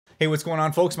Hey, what's going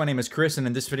on, folks? My name is Chris, and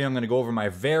in this video I'm going to go over my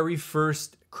very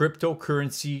first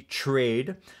cryptocurrency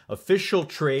trade, official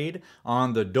trade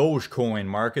on the Dogecoin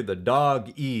market, the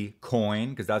Dog-E coin,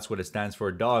 because that's what it stands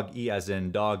for, Dog-E as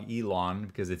in Dog Elon,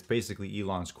 because it's basically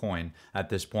Elon's coin at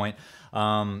this point.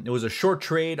 It was a short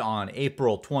trade on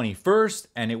April 21st,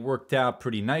 and it worked out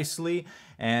pretty nicely.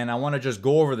 And I want to just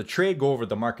go over the trade, go over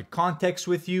the market context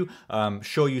with you,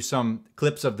 show you some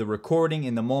clips of the recording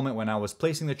in the moment when I was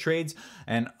placing the trades.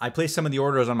 And I placed some of the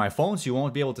orders on my phone, so you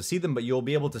won't be able to see them, but you'll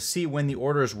be able to see when the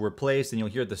orders were placed, and you'll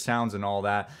hear the sounds and all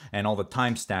that, and all the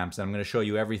timestamps. And I'm going to show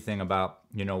you everything about,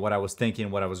 you know, what I was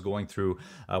thinking, what I was going through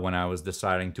when I was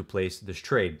deciding to place this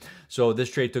trade. So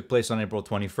this trade took place on April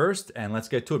 21st, and let's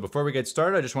get to it. Before we get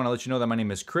started, I just want to let you know that my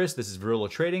name is Chris. This is Virillo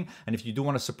Trading, and if you do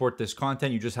want to support this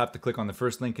content, you just have to click on the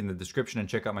first link in the description and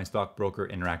check out my stockbroker,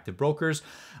 Interactive Brokers.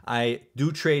 I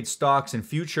do trade stocks and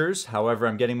futures. However,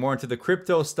 I'm getting more into the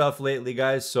crypto stuff lately,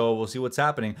 guys, so we'll see what's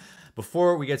happening.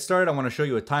 Before we get started, I want to show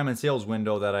you a time and sales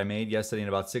window that I made yesterday in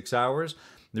about 6 hours.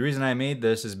 The reason I made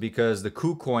this is because the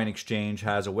KuCoin exchange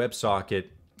has a WebSocket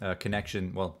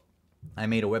connection. Well, I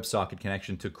made a WebSocket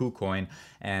connection to KuCoin,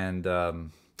 and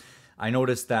I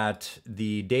noticed that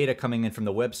the data coming in from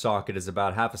the WebSocket is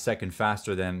about half a second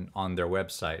faster than on their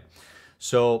website.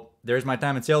 So there's my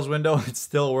time and sales window. It's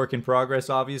still a work in progress,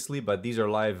 obviously, but these are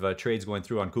live trades going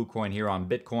through on KuCoin here on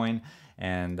Bitcoin,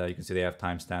 and you can see they have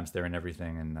timestamps there and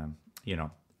everything, and you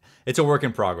know, it's a work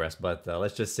in progress, but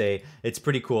let's just say it's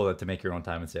pretty cool to make your own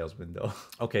time and sales window.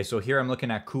 Okay, so here I'm looking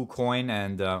at KuCoin,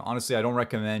 and honestly, I don't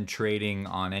recommend trading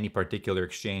on any particular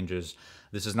exchanges.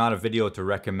 This is not a video to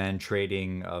recommend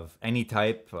trading of any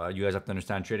type. You guys have to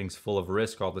understand trading's full of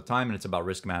risk all the time, and it's about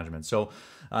risk management. So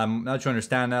now that you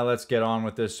understand that, let's get on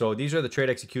with this. So these are the trade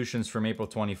executions from April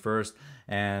 21st,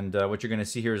 and what you're going to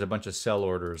see here is a bunch of sell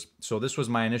orders. So this was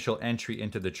my initial entry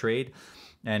into the trade,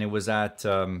 and it was at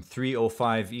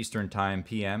 3:05 Eastern Time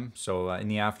PM, so in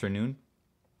the afternoon.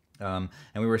 And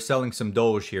we were selling some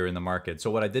Doge here in the market. So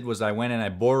what I did was I went and I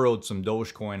borrowed some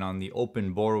Dogecoin on the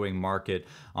open borrowing market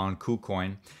on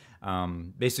KuCoin.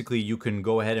 Basically, you can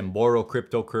go ahead and borrow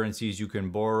cryptocurrencies. You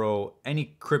can borrow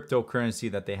any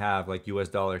cryptocurrency that they have, like US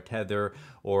dollar Tether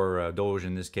or Doge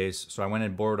in this case. So I went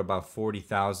and borrowed about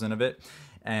 40,000 of it.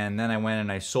 And then I went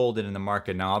and I sold it in the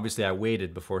market. Now, obviously, I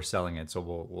waited before selling it, so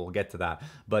we'll get to that.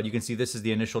 But you can see this is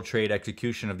the initial trade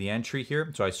execution of the entry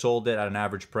here. So I sold it at an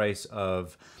average price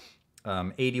of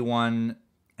 81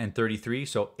 and 33,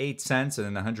 so 8 cents and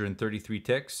then 133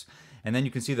 ticks. And then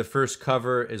you can see the first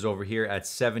cover is over here at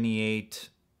 78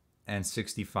 and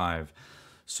 65.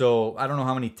 So I don't know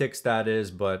how many ticks that is,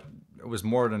 but it was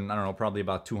more than, I don't know, probably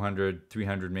about 200,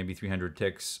 300, maybe 300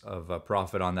 ticks of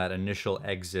profit on that initial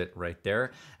exit right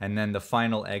there. And then the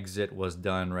final exit was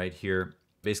done right here.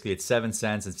 Basically, it's 7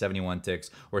 cents and 71 ticks,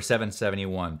 or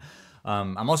 7.71.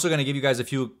 I'm also going to give you guys a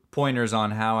few pointers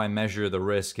on how I measure the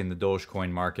risk in the Dogecoin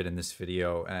market in this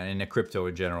video, and in the crypto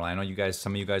in general. I know you guys,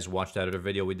 some of you guys watched that other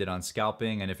video we did on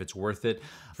scalping and if it's worth it.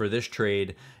 For this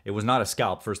trade, it was not a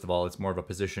scalp, first of all. It's more of a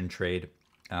position trade,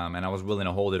 and I was willing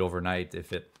to hold it overnight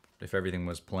if everything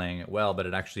was playing it well, but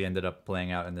it actually ended up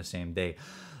playing out in the same day.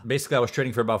 Basically, I was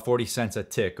trading for about 40 cents a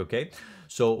tick, okay?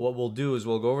 So what we'll do is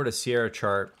we'll go over to Sierra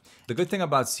Chart. The good thing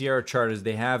about Sierra Chart is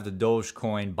they have the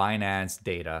Dogecoin Binance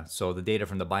data, so the data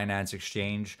from the Binance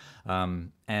exchange,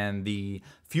 and the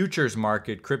futures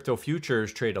market, crypto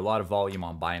futures, trade a lot of volume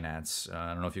on Binance.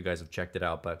 I don't know if you guys have checked it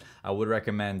out, but I would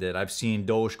recommend it. I've seen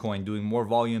Dogecoin doing more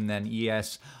volume than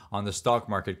ES on the stock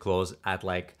market close at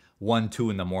like 1,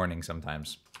 2 in the morning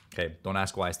sometimes. Okay, don't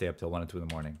ask why I stay up till 1 or 2 in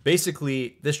the morning.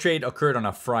 Basically, this trade occurred on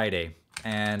a Friday.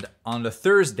 And on the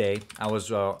Thursday, I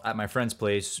was at my friend's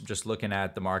place just looking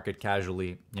at the market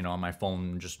casually, you know, on my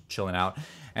phone, just chilling out.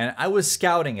 And I was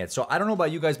scouting it. So I don't know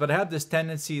about you guys, but I have this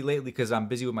tendency lately because I'm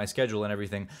busy with my schedule and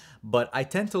everything. But I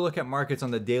tend to look at markets on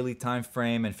the daily time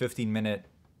frame and 15-minute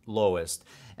lowest.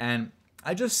 And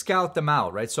I just scout them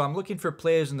out, right? So I'm looking for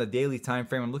players in the daily time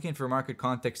frame. I'm looking for market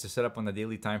context to set up on the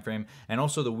daily time frame and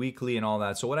also the weekly and all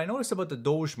that. So what I noticed about the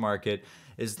Doge market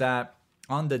is that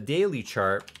on the daily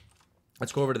chart,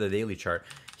 let's go over to the daily chart.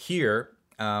 Here,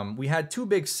 we had 2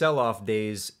 big sell-off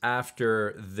days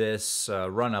after this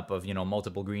run-up of, you know,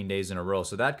 multiple green days in a row.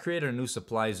 So that created a new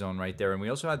supply zone right there. And we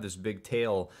also had this big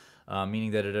tail, meaning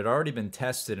that it had already been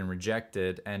tested and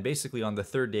rejected. And basically on the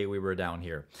 3rd day, we were down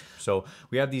here. So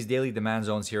we have these daily demand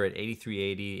zones here at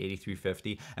 83.80,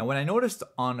 83.50. And when I noticed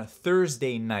on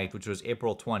Thursday night, which was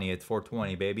April 20th,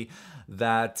 420, baby,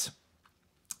 that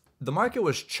the market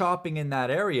was chopping in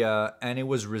that area and it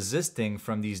was resisting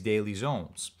from these daily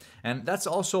zones. And that's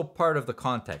also part of the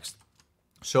context.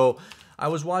 So I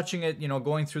was watching it, you know,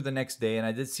 going through the next day, and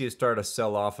I did see it start to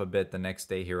sell off a bit the next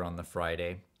day here on the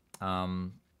Friday.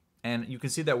 And you can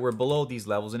see that we're below these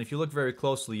levels. And if you look very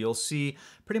closely, you'll see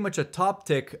pretty much a top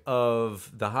tick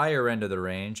of the higher end of the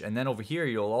range. And then over here,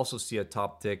 you'll also see a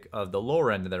top tick of the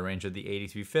lower end of the range of the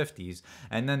 8350s.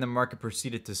 And then the market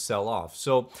proceeded to sell off.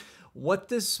 So what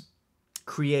this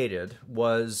created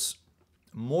was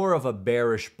more of a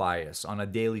bearish bias on a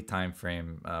daily time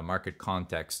frame market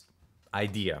context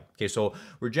idea. Okay, so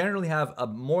we generally have a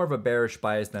more of a bearish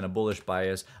bias than a bullish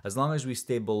bias as long as we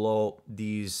stay below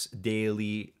these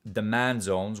daily demand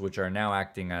zones, which are now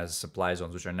acting as supply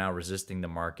zones, which are now resisting the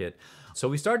market. So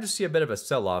we started to see a bit of a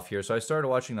sell-off here. So I started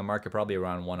watching the market probably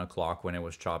around 1 o'clock when it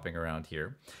was chopping around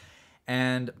here.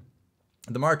 And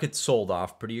the market sold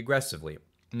off pretty aggressively.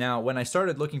 Now, when I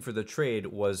started looking for the trade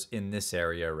was in this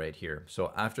area right here.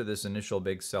 So after this initial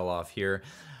big sell-off here,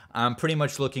 I'm pretty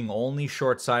much looking only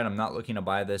short side. I'm not looking to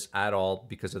buy this at all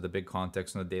because of the big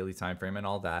context in the daily time frame and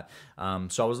all that.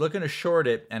 So I was looking to short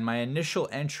it, and my initial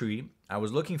entry, I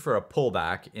was looking for a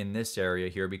pullback in this area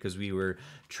here because we were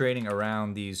trading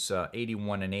around these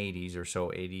 81 and 80s or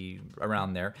so, 80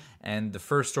 around there. And the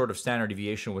first sort of standard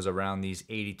deviation was around these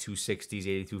 8260s,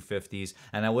 8250s,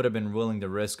 and I would have been willing to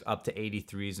risk up to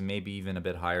 83s and maybe even a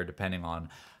bit higher depending on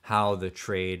how the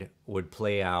trade would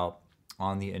play out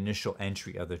on the initial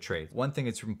entry of the trade. One thing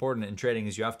that's important in trading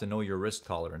is you have to know your risk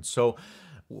tolerance. So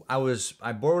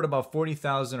I borrowed about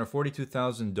 40,000 or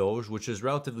 42,000 Doge, which is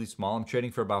relatively small. I'm trading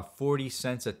for about 40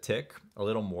 cents a tick, a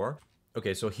little more.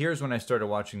 Okay, so here's when I started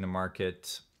watching the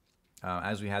market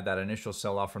as we had that initial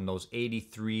sell-off from those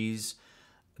 83s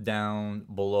down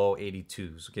below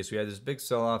 82s. Okay, so we had this big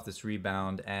sell-off, this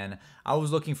rebound, and I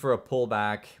was looking for a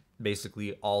pullback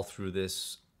basically all through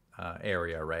this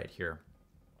area right here.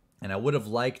 And I would have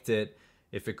liked it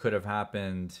if it could have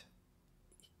happened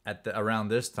at around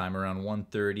this time, around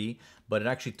 1:30, but it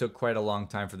actually took quite a long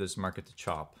time for this market to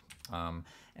chop. And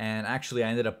actually, I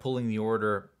ended up pulling the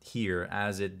order here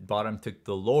as it bottom took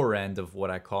the lower end of what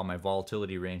I call my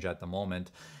volatility range at the moment.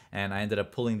 And I ended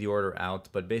up pulling the order out.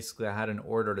 But basically, I had an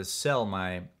order to sell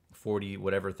my 40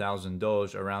 whatever thousand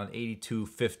Doge around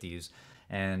 82.50s.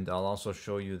 And I'll also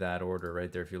show you that order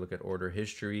right there. If you look at order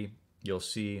history, you'll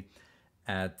see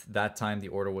at that time the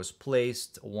order was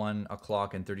placed 1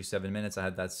 o'clock and 37 minutes. I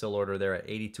had that sell order there at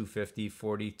 82.50,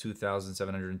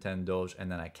 42,710 Doge,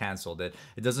 and then I canceled it.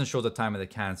 It doesn't show the time of the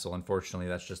cancel, unfortunately.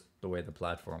 That's just the way the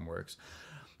platform works.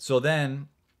 So then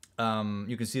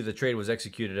you can see the trade was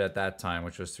executed at that time,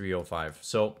 which was 3:05.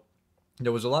 So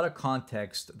there was a lot of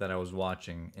context that I was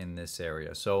watching in this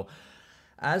area. So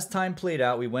as time played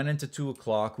out, we went into 2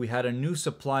 o'clock. We had a new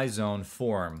supply zone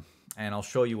form. And I'll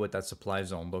show you what that supply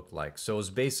zone looked like. So it's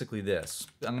basically this.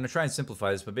 I'm going to try and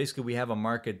simplify this, but basically we have a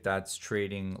market that's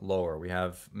trading lower. We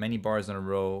have many bars in a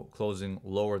row closing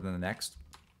lower than the next.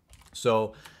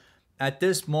 So at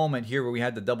this moment here where we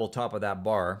had the double top of that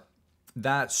bar,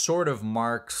 that sort of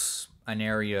marks an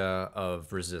area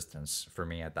of resistance for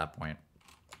me at that point.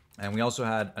 And we also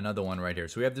had another one right here.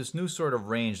 So we have this new sort of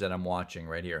range that I'm watching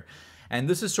right here. And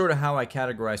this is sort of how I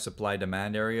categorize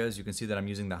supply-demand areas. You can see that I'm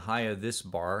using the high of this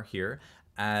bar here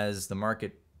as the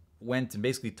market went and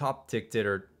basically top-ticked it,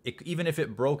 or even if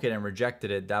it broke it and rejected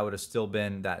it, that would have still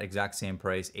been that exact same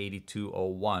price,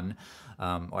 82.01,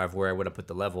 or where I would have put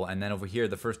the level. And then over here,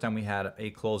 the first time we had a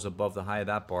close above the high of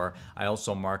that bar, I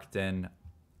also marked in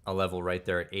a level right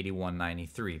there at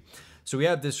 81.93. So we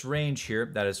have this range here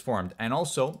that is formed. And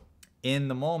also, in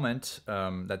the moment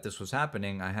that this was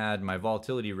happening, I had my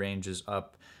volatility ranges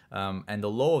up, and the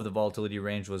low of the volatility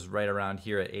range was right around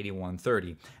here at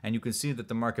 81.30. And you can see that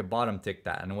the market bottom ticked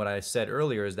that. And what I said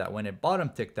earlier is that when it bottom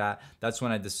ticked that, that's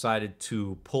when I decided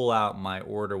to pull out my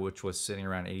order, which was sitting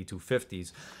around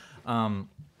 82.50s.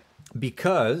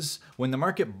 Because when the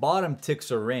market bottom ticks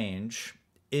a range,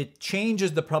 it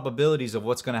changes the probabilities of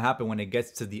what's going to happen when it gets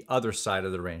to the other side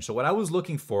of the range. So what I was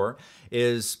looking for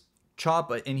is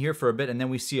chop in here for a bit, and then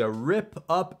we see a rip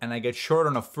up and I get short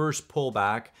on a first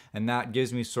pullback, and that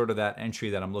gives me sort of that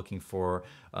entry that I'm looking for,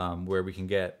 where we can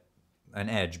get an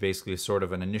edge, basically sort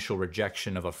of an initial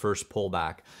rejection of a first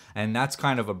pullback. And that's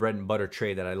kind of a bread and butter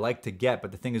trade that I like to get,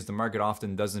 but the thing is the market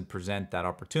often doesn't present that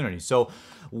opportunity. So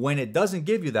when it doesn't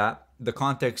give you that, the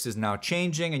context is now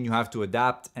changing and you have to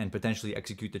adapt and potentially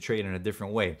execute the trade in a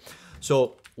different way.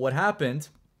 So what happened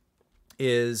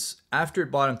is after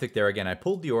it bottom ticked there again, I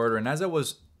pulled the order, and as I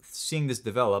was seeing this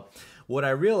develop, what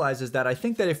I realized is that I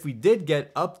think that if we did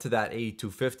get up to that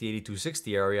 82.50,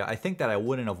 82.60 area, I think that I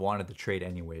wouldn't have wanted to trade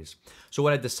anyways. So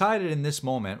what I decided in this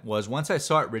moment was once I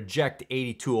saw it reject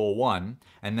 82.01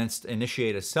 and then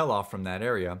initiate a sell-off from that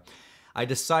area, I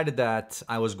decided that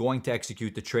I was going to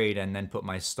execute the trade and then put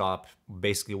my stop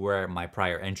basically where my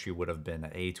prior entry would have been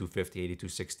at 82.50,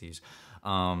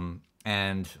 82.60s.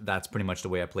 And that's pretty much the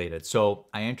way I played it. So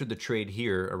I entered the trade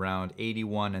here around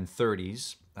 81 and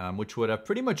 30s, which would have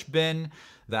pretty much been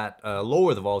that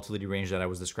lower the volatility range that I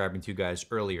was describing to you guys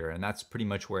earlier. And that's pretty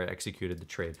much where I executed the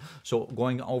trade. So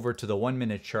going over to the 1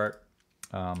 minute chart,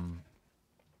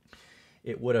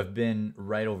 it would have been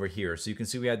right over here. So you can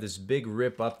see we had this big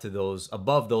rip up to those,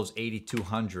 above those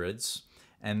 8200s,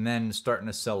 and then starting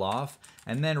to sell off.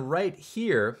 And then right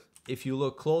here, if you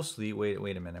look closely, wait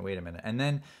a minute. And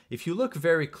then if you look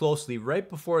very closely, right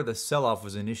before the sell-off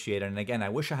was initiated, and again, I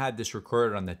wish I had this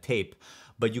recorded on the tape,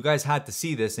 but you guys had to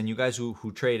see this, and you guys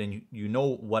who trade, and you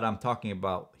know what I'm talking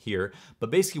about here.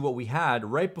 But basically what we had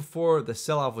right before the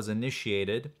sell-off was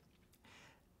initiated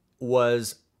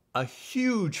was a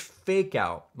huge fake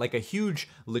out, like a huge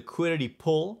liquidity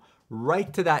pull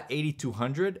right to that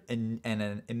 8200 and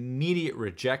an immediate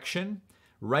rejection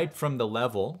right from the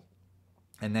level.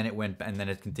 And then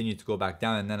it continued to go back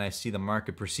down. And then I see the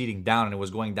market proceeding down, and it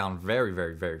was going down very,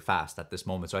 very, very fast at this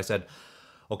moment. So I said,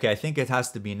 okay, I think it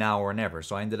has to be now or never.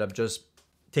 So I ended up just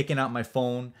taking out my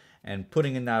phone and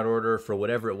putting in that order for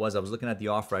whatever it was. I was looking at the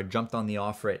offer. I jumped on the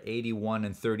offer at 81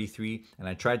 and 33, and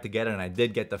I tried to get it, and I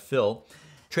did get the fill.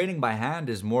 Trading by hand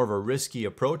is more of a risky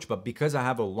approach, but because I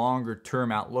have a longer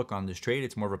term outlook on this trade,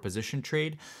 it's more of a position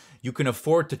trade. You can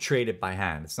afford to trade it by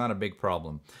hand. It's not a big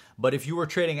problem. But if you were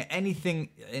trading anything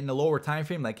in the lower time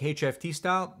frame, like HFT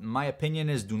style, my opinion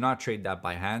is do not trade that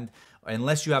by hand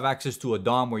unless you have access to a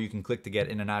DOM where you can click to get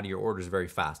in and out of your orders very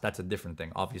fast. That's a different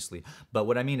thing, obviously. But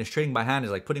what I mean is trading by hand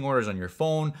is like putting orders on your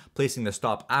phone, placing the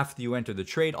stop after you enter the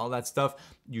trade, all that stuff.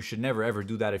 You should never ever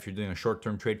do that if you're doing a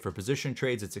short-term trade. For position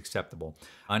trades, it's acceptable.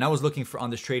 And I was looking for on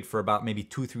this trade for about maybe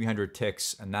 200-300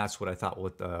 ticks, and that's what I thought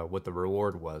what the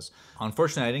reward was.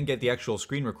 Unfortunately, I didn't get the actual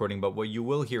screen recording, but what you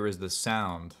will hear is the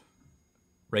sound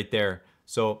right there.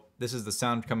 So this is the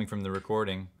sound coming from the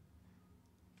recording.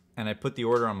 And I put the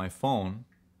order on my phone,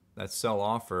 that sell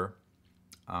offer,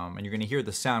 and you're going to hear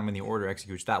the sound when the order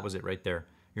executes. That was it right there.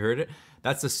 You heard it?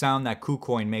 That's the sound that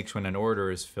KuCoin makes when an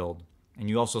order is filled. And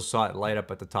you also saw it light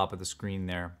up at the top of the screen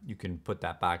there. You can put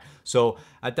that back. So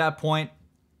at that point,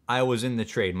 I was in the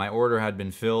trade. My order had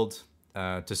been filled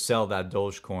to sell that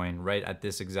Dogecoin right at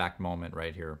this exact moment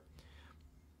right here.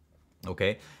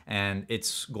 Okay, and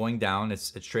it's going down.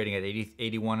 It's trading at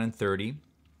 81 and 30,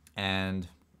 and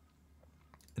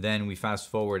then we fast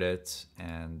forward it,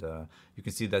 and you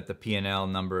can see that the P&L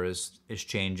number is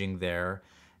changing there,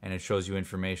 and it shows you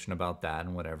information about that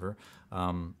and whatever.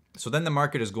 So then the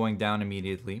market is going down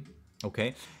immediately,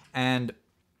 okay? And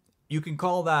you can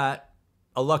call that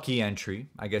a lucky entry,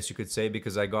 I guess you could say,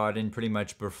 because I got in pretty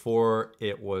much before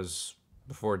it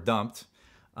dumped.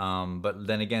 But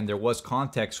then again, there was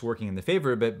context working in the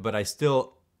favor a bit, but I'm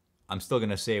still going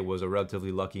to say it was a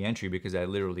relatively lucky entry because I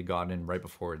literally got in right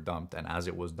before it dumped and as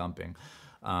it was dumping.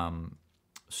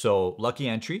 So lucky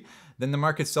entry. Then the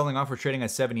market's selling off. We're trading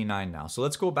at 79 now. So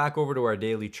let's go back over to our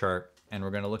daily chart, and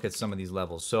we're going to look at some of these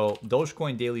levels. So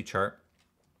Dogecoin daily chart.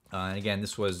 And again,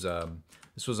 this was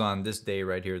on this day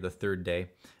right here, the third day.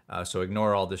 So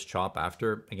ignore all this chop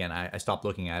after. Again, I stopped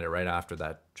looking at it right after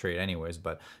that trade anyways,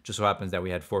 but just so happens that we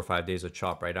had 4 or 5 days of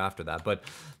chop right after that. But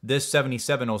this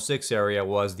 77.06 area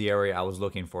was the area I was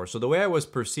looking for. So the way I was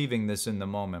perceiving this in the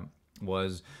moment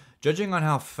was, judging on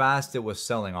how fast it was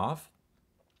selling off,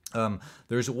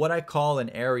 there's what I call an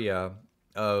area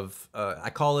of, I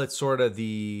call it sort of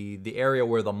the area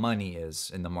where the money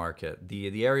is in the market,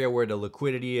 the area where the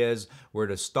liquidity is, where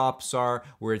the stops are,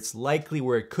 where it's likely,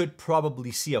 where it could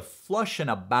probably see a flush and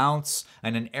a bounce,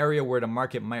 and an area where the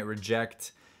market might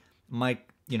reject, might,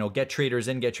 you know, get traders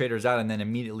in, get traders out, and then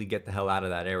immediately get the hell out of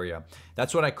that area.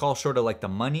 That's what I call sort of like the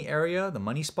money area, the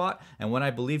money spot. And what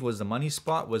I believe was the money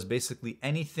spot was basically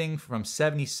anything from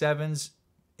 77s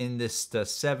in this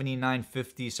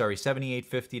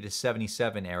 78.50 to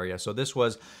 77 area. So this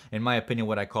was, in my opinion,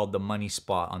 what I called the money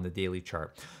spot on the daily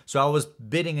chart. So I was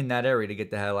bidding in that area to get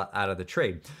the hell out of the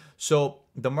trade. So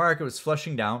the market was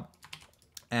flushing down,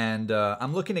 and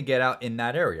I'm looking to get out in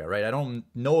that area, right? I don't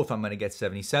know if I'm going to get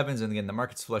 77s, and again, the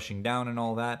market's flushing down and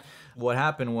all that. What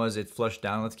happened was it flushed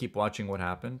down. Let's keep watching what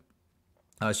happened.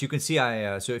 So you can see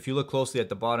so if you look closely at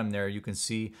the bottom there, you can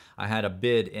see I had a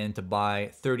bid in to buy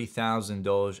 30,000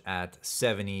 Doge at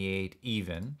 78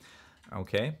 even,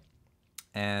 okay?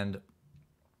 And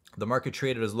the market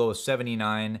traded as low as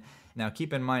 79. Now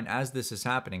keep in mind, as this is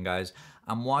happening, guys,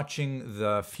 I'm watching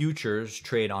the futures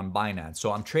trade on Binance.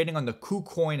 So I'm trading on the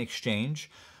KuCoin exchange,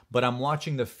 but I'm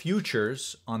watching the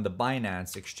futures on the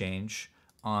Binance exchange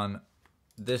on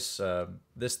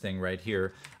this thing right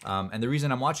here. And the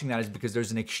reason I'm watching that is because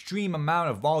there's an extreme amount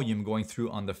of volume going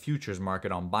through on the futures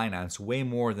market on Binance, way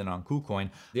more than on KuCoin.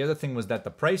 The other thing was that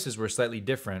the prices were slightly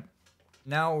different.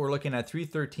 Now we're looking at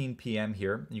 3:13 p.m.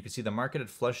 here. You can see the market had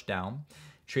flushed down,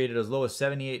 traded as low as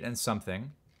 78 and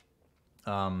something.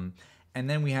 And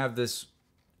then we have this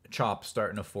chop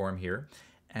starting to form here.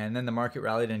 And then the market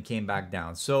rallied and came back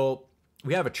down. So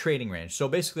we have a trading range. So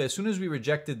basically, as soon as we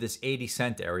rejected this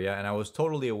 80-cent area, and I was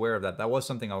totally aware of that, that was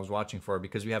something I was watching for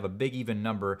because we have a big even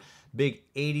number, big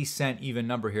 80-cent even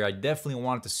number here. I definitely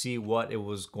wanted to see what it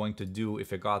was going to do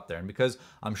if it got there. And because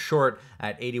I'm short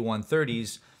at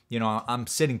 81.30s, you know, I'm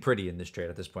sitting pretty in this trade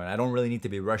at this point. I don't really need to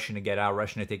be rushing to get out,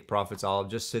 rushing to take profits. I'll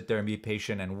just sit there and be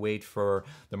patient and wait for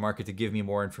the market to give me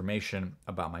more information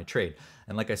about my trade.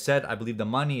 And like I said, I believe the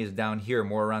money is down here,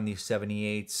 more around these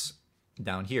 78s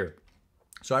down here.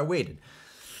 So I waited.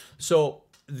 So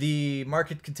the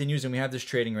market continues and we have this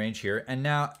trading range here. And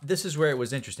now this is where it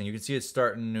was interesting. You can see it's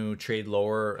starting to trade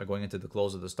lower going into the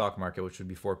close of the stock market, which would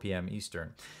be 4 p.m.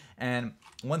 Eastern. And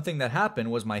one thing that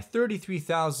happened was my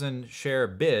 33,000 share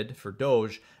bid for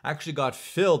Doge actually got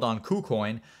filled on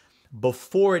KuCoin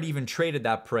before it even traded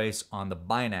that price on the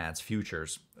Binance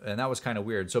futures. And that was kind of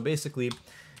weird. So basically,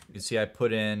 you can see I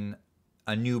put in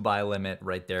a new buy limit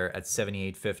right there at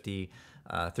 78.50,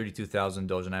 32,000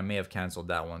 Doge, and I may have canceled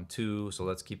that one too. So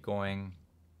let's keep going.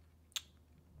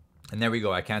 And there we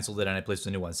go. I canceled it and I placed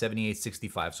a new one,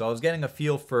 78.65. So I was getting a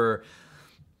feel for,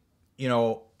 you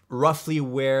know, roughly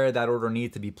where that order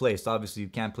needed to be placed. Obviously, you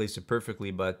can't place it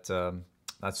perfectly, but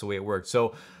that's the way it worked.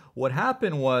 So what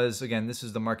happened was, again, this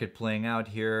is the market playing out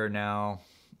here now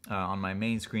on my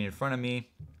main screen in front of me.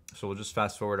 So we'll just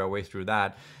fast forward our way through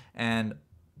that. And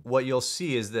what you'll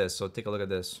see is this. So take a look at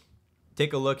this.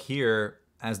 Take a look here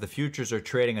as the futures are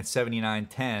trading at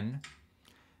 79.10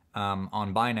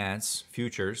 on Binance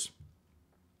futures.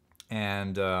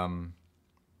 And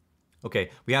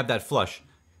okay, we have that flush.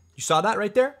 You saw that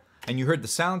right there? And you heard the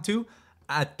sound too?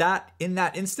 In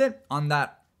that instant, on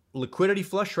that liquidity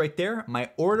flush right there,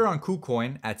 my order on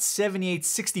KuCoin at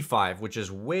 78.65, which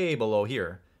is way below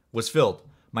here, was filled.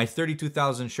 My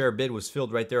 32,000 share bid was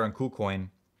filled right there on KuCoin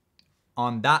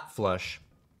on that flush,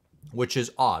 which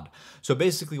is odd. So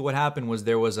basically what happened was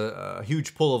there was a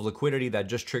huge pull of liquidity that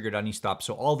just triggered any stop.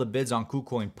 So all the bids on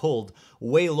KuCoin pulled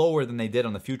way lower than they did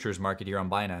on the futures market here on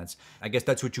Binance. I guess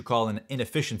that's what you call an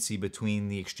inefficiency between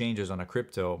the exchanges on a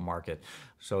crypto market.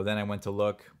 So then I went to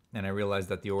look and I realized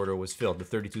that the order was filled. The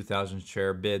 32,000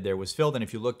 share bid there was filled. And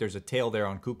if you look, there's a tail there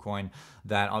on KuCoin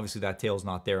that obviously that tail is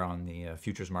not there on the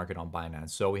futures market on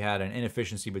Binance. So we had an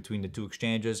inefficiency between the two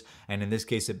exchanges. And in this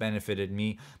case, it benefited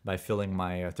me by filling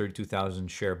my 32,000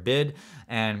 share bid.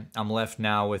 And I'm left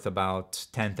now with about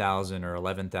 10,000 or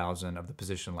 11,000 of the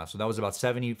position left. So that was about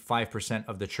 75%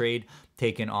 of the trade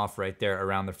taken off right there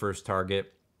around the first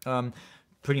target.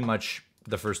 Pretty much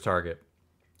the first target.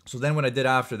 So then what I did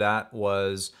after that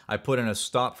was I put in a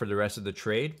stop for the rest of the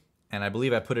trade. And I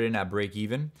believe I put it in at break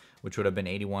even, which would have been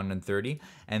 81.30.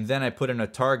 And then I put in a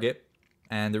target.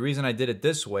 And the reason I did it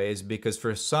this way is because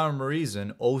for some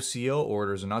reason, OCO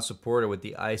orders are not supported with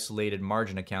the isolated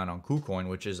margin account on KuCoin,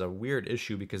 which is a weird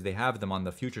issue because they have them on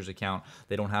the futures account.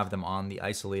 They don't have them on the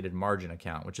isolated margin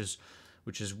account, which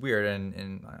is weird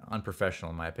and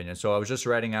unprofessional in my opinion. So I was just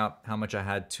writing out how much I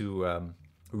had to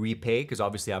repay because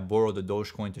obviously I borrowed the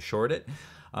Dogecoin to short it.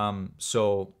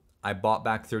 So I bought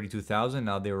back 32,000.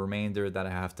 Now the remainder that I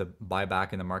have to buy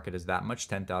back in the market is that much,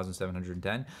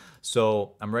 10,710.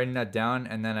 So I'm writing that down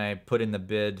and then I put in the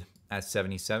bid at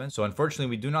 77. So unfortunately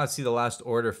we do not see the last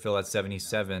order fill at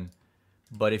 77.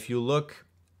 But if you look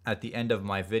at the end of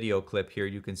my video clip here,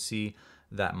 you can see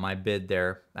that my bid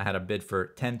there, I had a bid for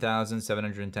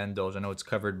 10,710 Doge. I know it's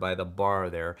covered by the bar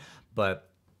there, but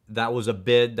that was a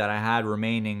bid that I had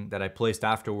remaining that I placed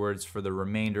afterwards for the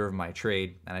remainder of my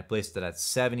trade. And I placed it at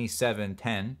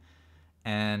 77.10.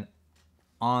 And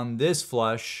on this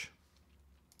flush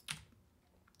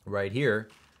right here,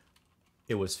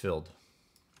 it was filled.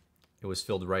 It was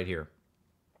filled right here.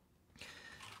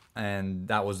 And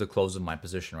that was the close of my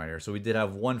position right here. So we did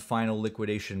have one final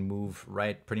liquidation move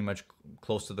right pretty much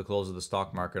close to the close of the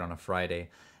stock market on a Friday.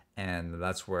 And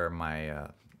that's where my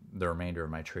the remainder of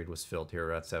my trade was filled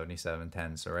here at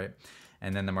 77.10. So right,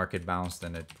 and then the market bounced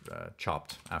and it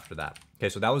chopped after that. Okay,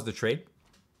 so that was the trade,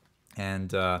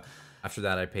 and after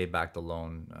that I paid back the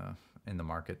loan in the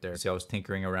market there. See, I was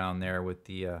tinkering around there with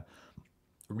the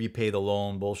repay the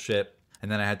loan bullshit, and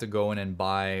then I had to go in and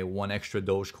buy one extra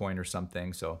Dogecoin or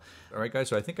something. So all right, guys.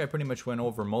 So I think I pretty much went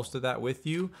over most of that with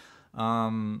you.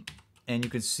 And you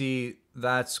can see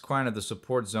that's kind of the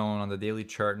support zone on the daily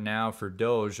chart now for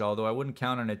Doge, although I wouldn't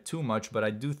count on it too much, but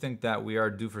I do think that we are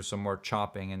due for some more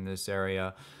chopping in this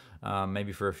area,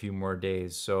 maybe for a few more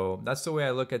days. So that's the way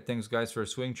I look at things, guys, for a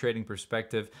swing trading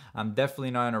perspective. I'm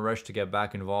definitely not in a rush to get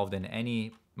back involved in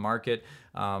any market,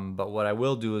 but what I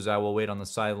will do is I will wait on the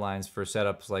sidelines for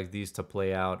setups like these to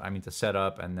play out. I mean, to set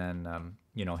up and then,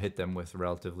 you know, hit them with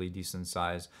relatively decent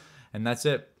size. And that's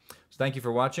it. So thank you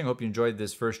for watching. Hope you enjoyed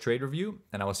this first trade review,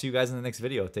 and I will see you guys in the next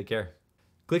video. Take care.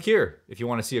 Click here if you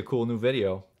want to see a cool new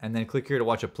video, and then click here to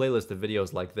watch a playlist of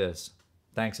videos like this.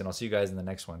 Thanks, and I'll see you guys in the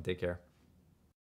next one. Take care.